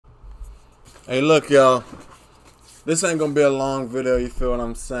Hey, look, y'all. This ain't gonna be a long video. You feel what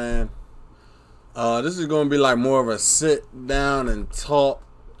I'm saying? This is gonna be like more of a sit down and talk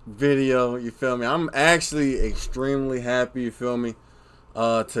video. You feel me? I'm actually extremely happy. You feel me?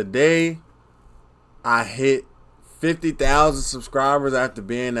 Today I hit 50,000 subscribers after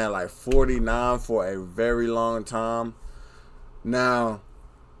being at like 49 for a very long time. Now,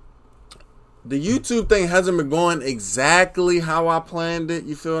 the YouTube thing hasn't been going exactly how I planned it.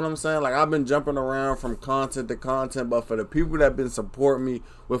 You feel what I'm saying? Like, I've been jumping around from content to content, but for the people that been supporting me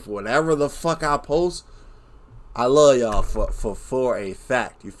with whatever the fuck I post, I love y'all for a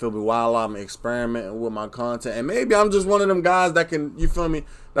fact. You feel me? While I'm experimenting with my content, and maybe I'm just one of them guys that can, you feel me,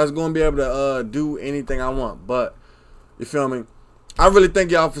 that's gonna be able to do anything I want. But you feel me? I really thank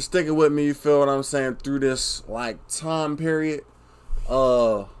y'all for sticking with me. You feel what I'm saying? Through this like time period.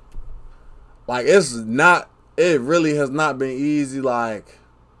 Like, it really has not been easy. Like,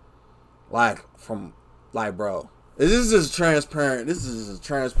 bro, this is just transparent. This is just a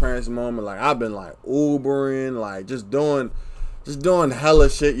transparency moment. Like, I've been like Ubering, like just doing hella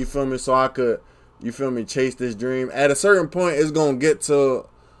shit. You feel me? So I could, you feel me, chase this dream. At a certain point, it's gonna get to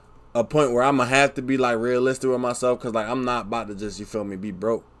a point where I'm gonna have to be like realistic with myself, cause like I'm not about to just, you feel me, be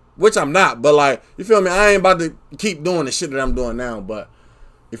broke. Which I'm not, but like, you feel me, I ain't about to keep doing the shit that I'm doing now, but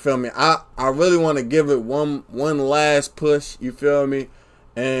you feel me? I really want to give it one last push. You feel me?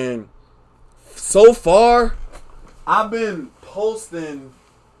 And so far, I've been posting.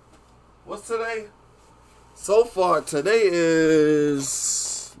 What's today? So far, today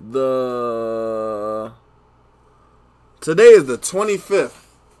is the 25th.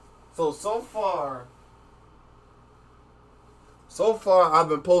 So far, I've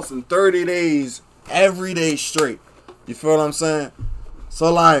been posting 30 days every day straight. You feel what I'm saying?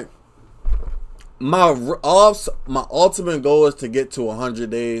 So like, my ultimate goal is to get to 100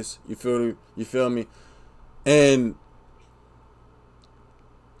 days. You feel me? And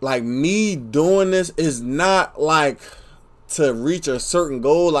like, me doing this is not like to reach a certain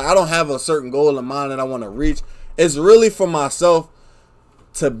goal. Like, I don't have a certain goal in mind that I want to reach. It's really for myself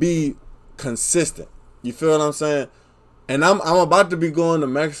to be consistent. You feel what I'm saying? And I'm about to be going to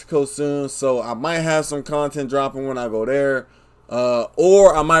Mexico soon, so I might have some content dropping when I go there.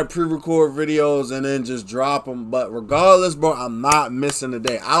 Or I might pre-record videos and then just drop them. But regardless, bro, I'm not missing a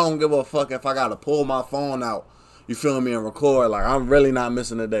day. I don't give a fuck if I gotta pull my phone out, you feel me, and record. Like, I'm really not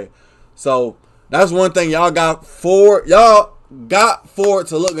missing a day. So that's one thing y'all got forward. Y'all got forward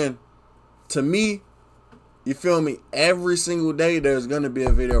to looking to me. You feel me? Every single day there's gonna be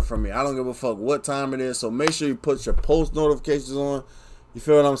a video from me. I don't give a fuck what time it is. So make sure you put your post notifications on. You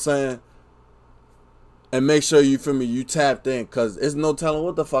feel what I'm saying? And make sure, you feel me, you tapped in, because it's no telling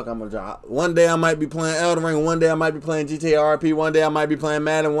what the fuck I'm going to drop. One day I might be playing Elden Ring. One day I might be playing GTA RP. One day I might be playing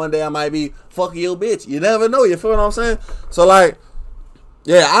Madden. One day I might be fucking your bitch. You never know. You feel what I'm saying? So, like,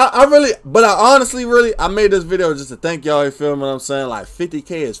 yeah, I honestly, I made this video just to thank y'all. You feel what I'm saying? Like,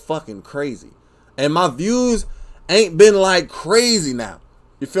 50K is fucking crazy. And my views ain't been, like, crazy now.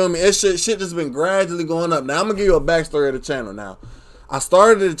 You feel me? It shit just been gradually going up. Now, I'm going to give you a backstory of the channel now. I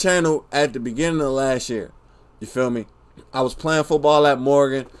started the channel at the beginning of last year. You feel me? I was playing football at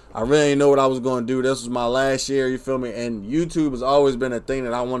Morgan. I really didn't know what I was going to do. This was my last year, you feel me? And YouTube has always been a thing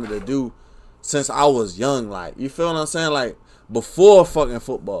that I wanted to do since I was young. Like, you feel what I'm saying? Like, before fucking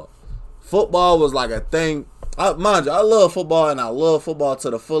football. Football was like a thing. Mind you, I love football, and I love football to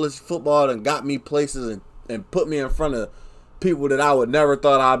the fullest. Football and got me places and put me in front of people that I would never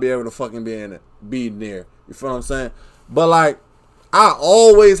thought I'd be able to fucking be near. You feel what I'm saying? But like, I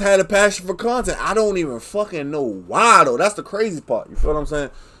always had a passion for content. I don't even fucking know why, though. That's the crazy part. You feel what I'm saying?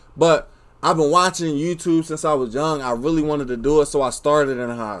 But I've been watching YouTube since I was young. I really wanted to do it, so I started in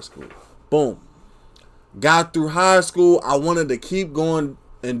high school. Boom. Got through high school. I wanted to keep going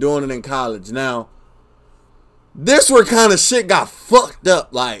and doing it in college. Now, this where kind of shit got fucked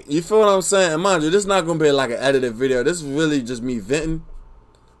up. Like, you feel what I'm saying? And mind you, this is not going to be like an edited video. This is really just me venting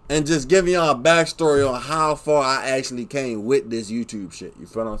and just giving y'all a backstory on how far I actually came with this YouTube shit. You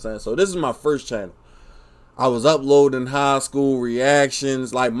feel what I'm saying? So this is my first channel. I was uploading high school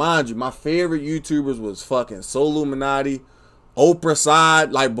reactions. Like, mind you, my favorite YouTubers was fucking Soluminati, Oprah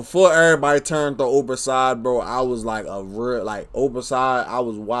Side. Like, before everybody turned to Oprah Side, bro, I was like a real, like, Oprah Side. I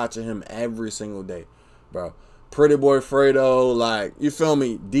was watching him every single day, bro. Pretty Boy Fredo, like, you feel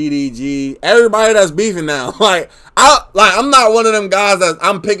me, DDG, everybody that's beefing now. I'm not one of them guys that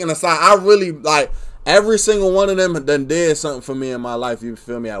I'm picking a side. I really, like, every single one of them done did something for me in my life, you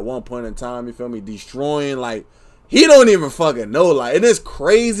feel me, at one point in time, you feel me, destroying, like, he don't even fucking know, like, it is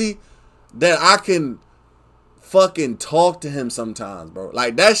crazy that I can fucking talk to him sometimes, bro.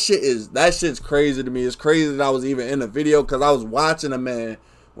 Like that shit's crazy to me. It's crazy that I was even in the video because I was watching a man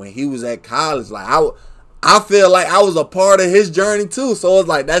when he was at college. Like I feel like I was a part of his journey too. So it's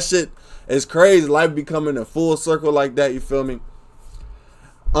like that shit is crazy. Life becoming a full circle like that. You feel me?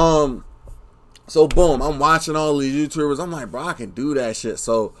 So boom, I'm watching all these YouTubers. I'm like, bro, I can do that shit.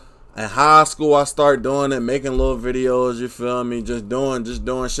 So in high school, I started doing it, making little videos. You feel me? Just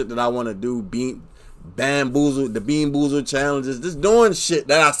doing shit that I want to do. Bean boozle challenges. Just doing shit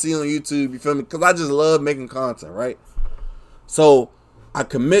that I see on YouTube. You feel me? Because I just love making content, right? So I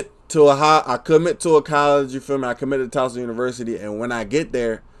commit to a college. You feel me? I committed to Towson University, and when I get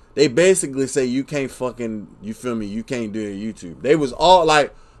there, they basically say you can't fucking, you feel me? You can't do your YouTube. They was all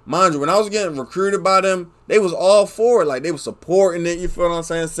like, mind you, when I was getting recruited by them, they was all for it. Like, they was supporting it, you feel what I'm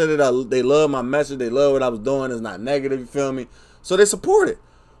saying? Said that they love my message. They love what I was doing. It's not negative, you feel me? So they support it.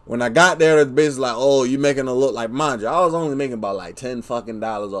 When I got there, it's basically like, oh, you making it look like, mind you, I was only making about like $10 fucking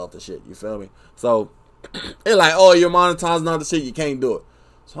off the shit, you feel me? So it's like, oh, you're monetizing all the shit, you can't do it.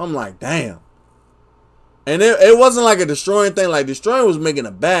 So I'm like, damn. And it wasn't like a destroying thing. Like, destroying was making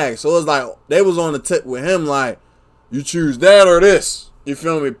a bag. So it's like, they was on the tip with him like, you choose that or this. You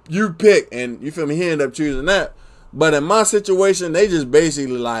feel me? You pick, and you feel me? He ended up choosing that. But in my situation, they just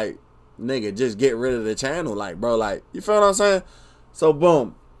basically like, nigga, just get rid of the channel. Like, bro, like, you feel what I'm saying? So,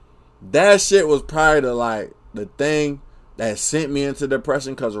 boom. That shit was probably the thing that sent me into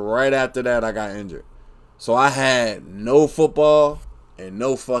depression, because right after that, I got injured. So, I had no football and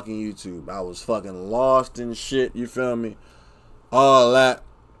no fucking YouTube. I was fucking lost in shit, you feel me? All that.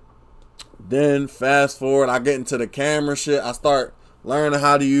 Then, fast forward, I get into the camera shit. I start learning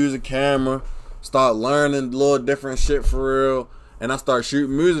how to use a camera, start learning a little different shit for real, and I start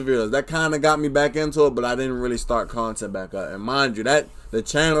shooting music videos. That kind of got me back into it, but I didn't really start content back up. And mind you, that the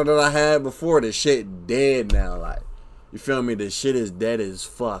channel that I had before, the shit dead now. Like, you feel me? The shit is dead as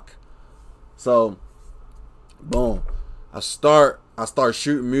fuck. So, boom. I start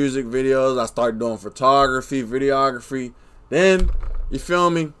shooting music videos. I start doing photography, videography. Then, you feel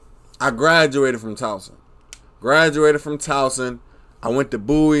me? I graduated from Towson. I went to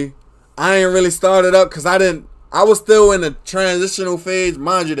Bowie. I ain't really started up because I was still in the transitional phase.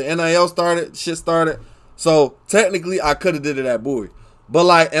 Mind you, the NIL shit started. So technically I could have did it at Bowie. But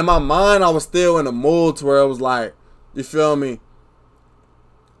like in my mind, I was still in a mood to where it was like, you feel me?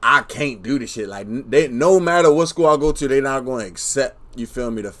 I can't do this shit. Like, no matter what school I go to, they not going to accept, you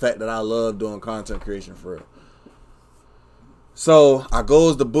feel me, the fact that I love doing content creation for real. So I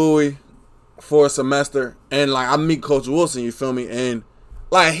goes to Bowie for a semester, and like I meet Coach Wilson, you feel me, and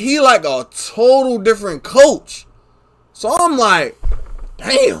like he like a total different coach. So I'm like,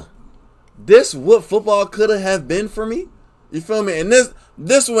 damn, this what football could have been for me, you feel me? And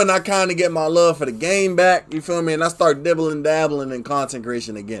this when I kind of get my love for the game back, you feel me, and I start dabbling in content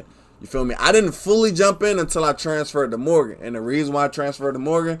creation again, you feel me? I didn't fully jump in until I transferred to Morgan, and the reason why I transferred to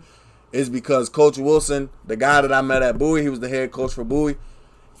Morgan is because Coach Wilson, the guy that I met at Bowie, he was the head coach for Bowie.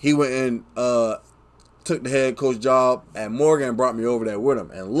 He went and took the head coach job at Morgan and brought me over there with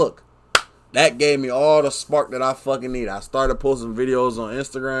him. And look, that gave me all the spark that I fucking need. I started posting videos on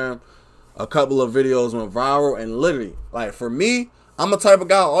Instagram. A couple of videos went viral. And literally, like for me, I'm a type of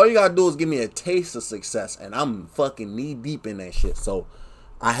guy, all you gotta do is give me a taste of success. And I'm fucking knee deep in that shit. So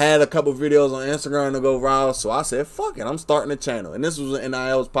I had a couple videos on Instagram to go viral. So I said, fuck it, I'm starting a channel. And this was when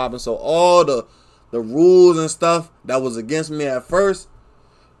NIL was popping. So all the rules and stuff that was against me at first,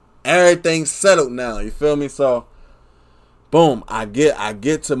 everything's settled now, you feel me? So boom, I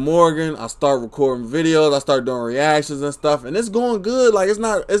get to Morgan, I start recording videos, I start doing reactions and stuff, and it's going good. Like, it's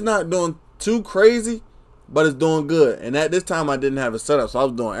not doing too crazy, but it's doing good. And at this time I didn't have a setup, so I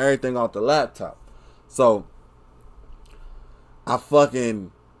was doing everything off the laptop. So I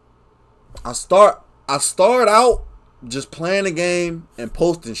start out just playing the game and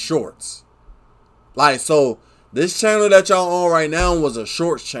posting shorts. Like, so this channel that y'all on right now was a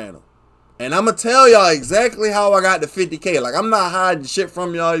shorts channel. And I'm going to tell y'all exactly how I got to 50K. Like, I'm not hiding shit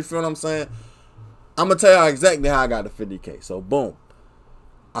from y'all, you feel what I'm saying? I'm going to tell y'all exactly how I got to 50K. So, boom.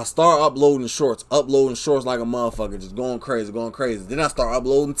 I start uploading shorts like a motherfucker, just going crazy. Then I start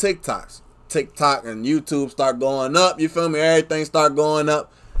uploading TikToks. TikTok and YouTube start going up, you feel me? Everything start going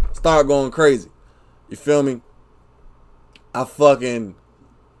up, start going crazy. You feel me? I'm posting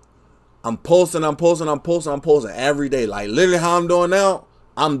every day. Like, literally how I'm doing now,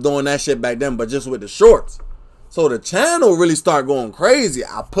 I'm doing that shit back then, but just with the shorts. So the channel really started going crazy.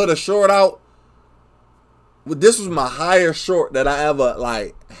 I put a short out. This was my highest short that I ever,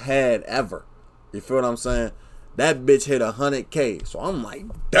 like, had ever. You feel what I'm saying? That bitch hit 100K. So I'm like,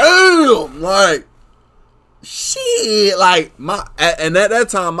 damn, like, shit, like and at that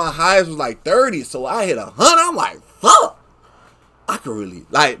time my highest was like 30, so I hit 100. I'm like, fuck, I could really,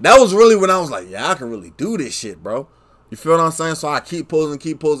 like, that was really when I was like, yeah, I can really do this shit, bro. You feel what I'm saying? So I keep posting,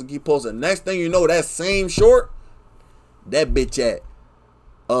 keep posting, keep posting. Next thing you know, that same short, that bitch at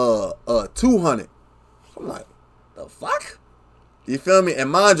 200. I'm like, the fuck? You feel me?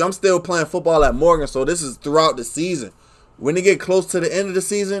 And mind you, I'm still playing football at Morgan, so this is throughout the season. When it get close to the end of the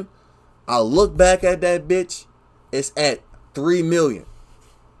season, I look back at that bitch, it's at 3 million.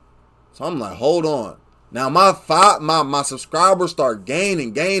 So I'm like, hold on. Now my subscribers start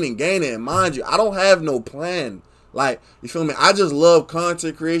gaining. And mind you, I don't have no plan. Like, you feel me? I just love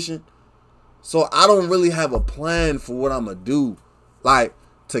content creation. So I don't really have a plan for what I'm gonna do. Like,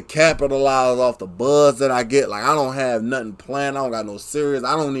 to capitalize off the buzz that I get. Like, I don't have nothing planned. I don't got no series.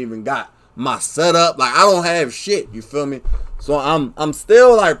 I don't even got my setup. Like, I don't have shit. You feel me? So I'm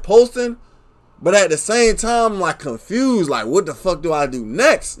still like posting, but at the same time, I'm like confused. Like, what the fuck do I do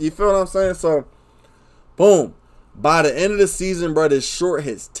next? You feel what I'm saying? So, boom. By the end of the season, bro, this short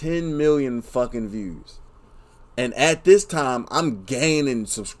hits 10 million fucking views. And at this time, I'm gaining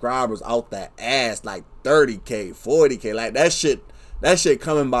subscribers out that ass, like 30K, 40K. Like, that shit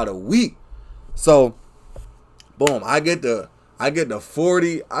coming by the week. So, boom, I get the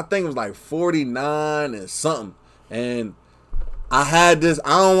 40, I think it was like 49 and something. And I had this,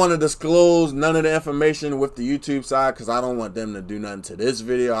 I don't want to disclose none of the information with the YouTube side because I don't want them to do nothing to this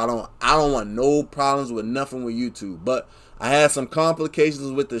video. I don't want no problems with nothing with YouTube. But I had some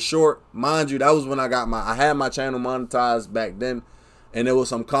complications with the short. Mind you, that was when I had my channel monetized back then. And there was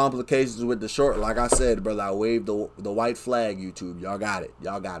some complications with the short. Like I said, brother, I waved the white flag, YouTube. Y'all got it.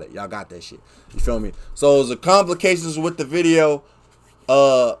 Y'all got it. Y'all got that shit. You feel me? So it was the complications with the video.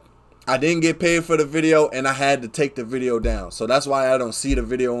 I didn't get paid for the video, and I had to take the video down. So that's why I don't see the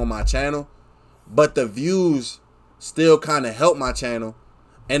video on my channel. But the views still kind of help my channel.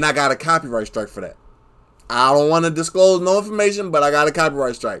 And I got a copyright strike for that. I don't want to disclose no information, but I got a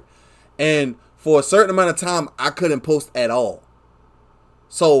copyright strike. And for a certain amount of time, I couldn't post at all.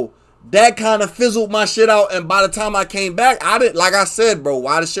 So that kind of fizzled my shit out. And by the time I came back, I didn't, like I said, bro,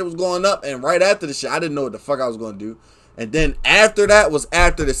 while the shit was going up and right after the shit, I didn't know what the fuck I was going to do. And then after that was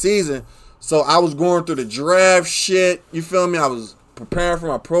after the season. So I was going through the draft shit. You feel me? I was preparing for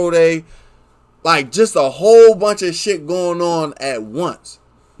my pro day. Like, just a whole bunch of shit going on at once.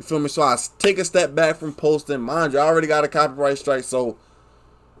 You feel me? So I take a step back from posting. Mind you, I already got a copyright strike. So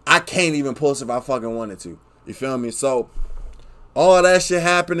I can't even post if I fucking wanted to. You feel me? So all that shit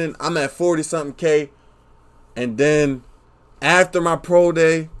happening, I'm at 40-something K. And then after my pro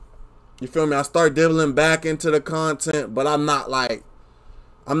day, you feel me, I start dibbling back into the content, but I'm not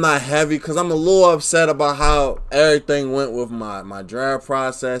heavy because I'm a little upset about how everything went with my draft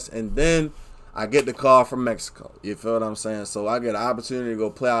process. And then I get the call from Mexico. You feel what I'm saying? So I get an opportunity to go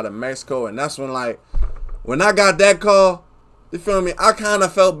play out in Mexico. And that's when, like, when I got that call, you feel me, I kind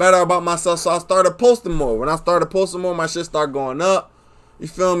of felt better about myself. So I started posting more. When I started posting more, my shit started going up. You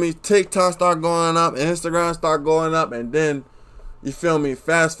feel me? TikTok started going up. Instagram started going up. And then, you feel me,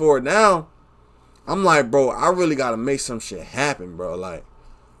 fast forward now, I'm like, bro, I really got to make some shit happen, bro. Like,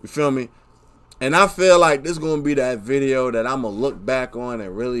 you feel me? And I feel like this is going to be that video that I'm going to look back on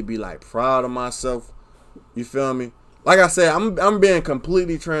and really be, like, proud of myself. You feel me? Like I said, I'm being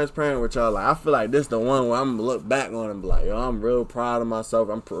completely transparent with y'all. Like, I feel like this is the one where I'm going to look back on and be like, yo, I'm real proud of myself.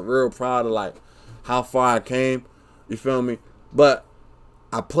 I'm real proud of, like, how far I came. You feel me? But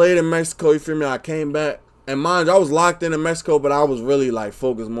I played in Mexico. You feel me? I came back. And mind you, I was locked in Mexico, but I was really, like,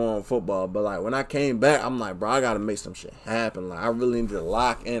 focused more on football. But, like, when I came back, I'm like, bro, I got to make some shit happen. Like, I really need to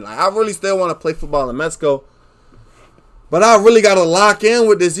lock in. Like, I really still want to play football in Mexico. But I really got to lock in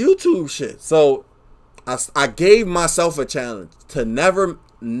with this YouTube shit. So I gave myself a challenge to never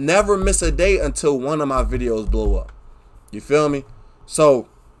miss a day until one of my videos blow up. You feel me? So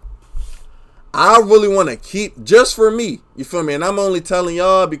I really want to keep, just for me, you feel me? And I'm only telling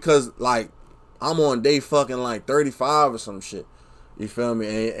y'all because, like, I'm on day fucking like 35 or some shit. You feel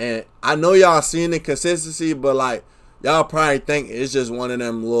me? And I know y'all seeing the consistency, but like, y'all probably think it's just one of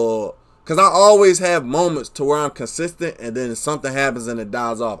them little, because I always have moments to where I'm consistent and then something happens and it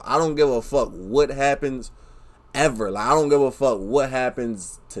dies off. I don't give a fuck what happens ever. Like, I don't give a fuck what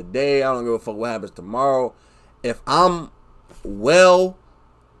happens today. I don't give a fuck what happens tomorrow. If I'm well,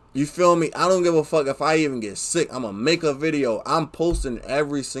 you feel me? I don't give a fuck if I even get sick. I'm gonna make a video. I'm posting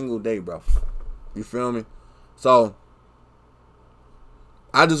every single day, bro. You feel me? So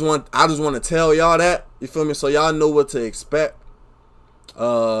I just want to tell y'all that, you feel me, so y'all know what to expect.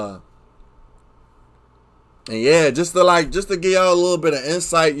 And And yeah, just to give y'all a little bit of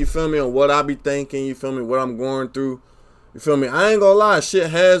insight, you feel me, on what I be thinking, you feel me, what I'm going through. You feel me? I ain't gonna lie, shit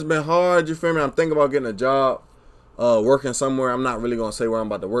has been hard, you feel me? I'm thinking about getting a job, working somewhere. I'm not really gonna say where I'm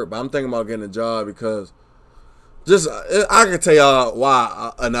about to work, but I'm thinking about getting a job because I can tell y'all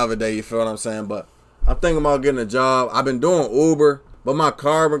why another day, you feel what I'm saying? But I'm thinking about getting a job. I've been doing Uber, but my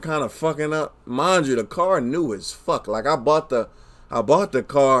car been kind of fucking up. Mind you, the car new as fuck. Like I bought the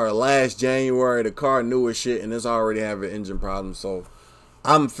car last January. The car new as shit, and it's already having engine problems. So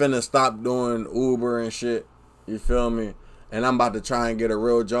I'm finna stop doing Uber and shit. You feel me? And I'm about to try and get a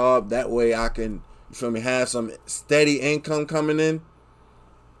real job. That way I can, you feel me, have some steady income coming in.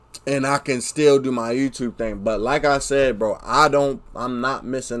 And I can still do my YouTube thing. But like I said, bro, I'm not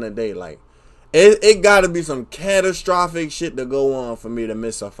missing a day. Like, it gotta be some catastrophic shit to go on for me to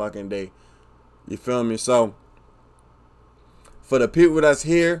miss a fucking day. You feel me? So, for the people that's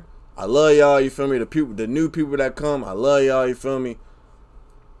here, I love y'all, you feel me? The new people that come, I love y'all, you feel me?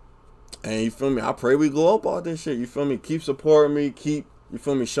 And you feel me? I pray we go up all this shit. You feel me? Keep supporting me. Keep, you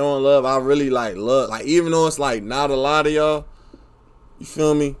feel me, showing love. I really love. Like, even though it's like not a lot of y'all, you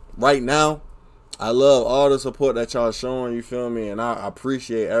feel me? Right now, I love all the support that y'all showing, you feel me? And I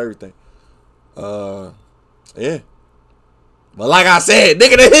appreciate everything. Yeah. But like I said,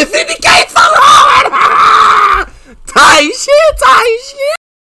 nigga, to hit 50K for hard. Tight shit.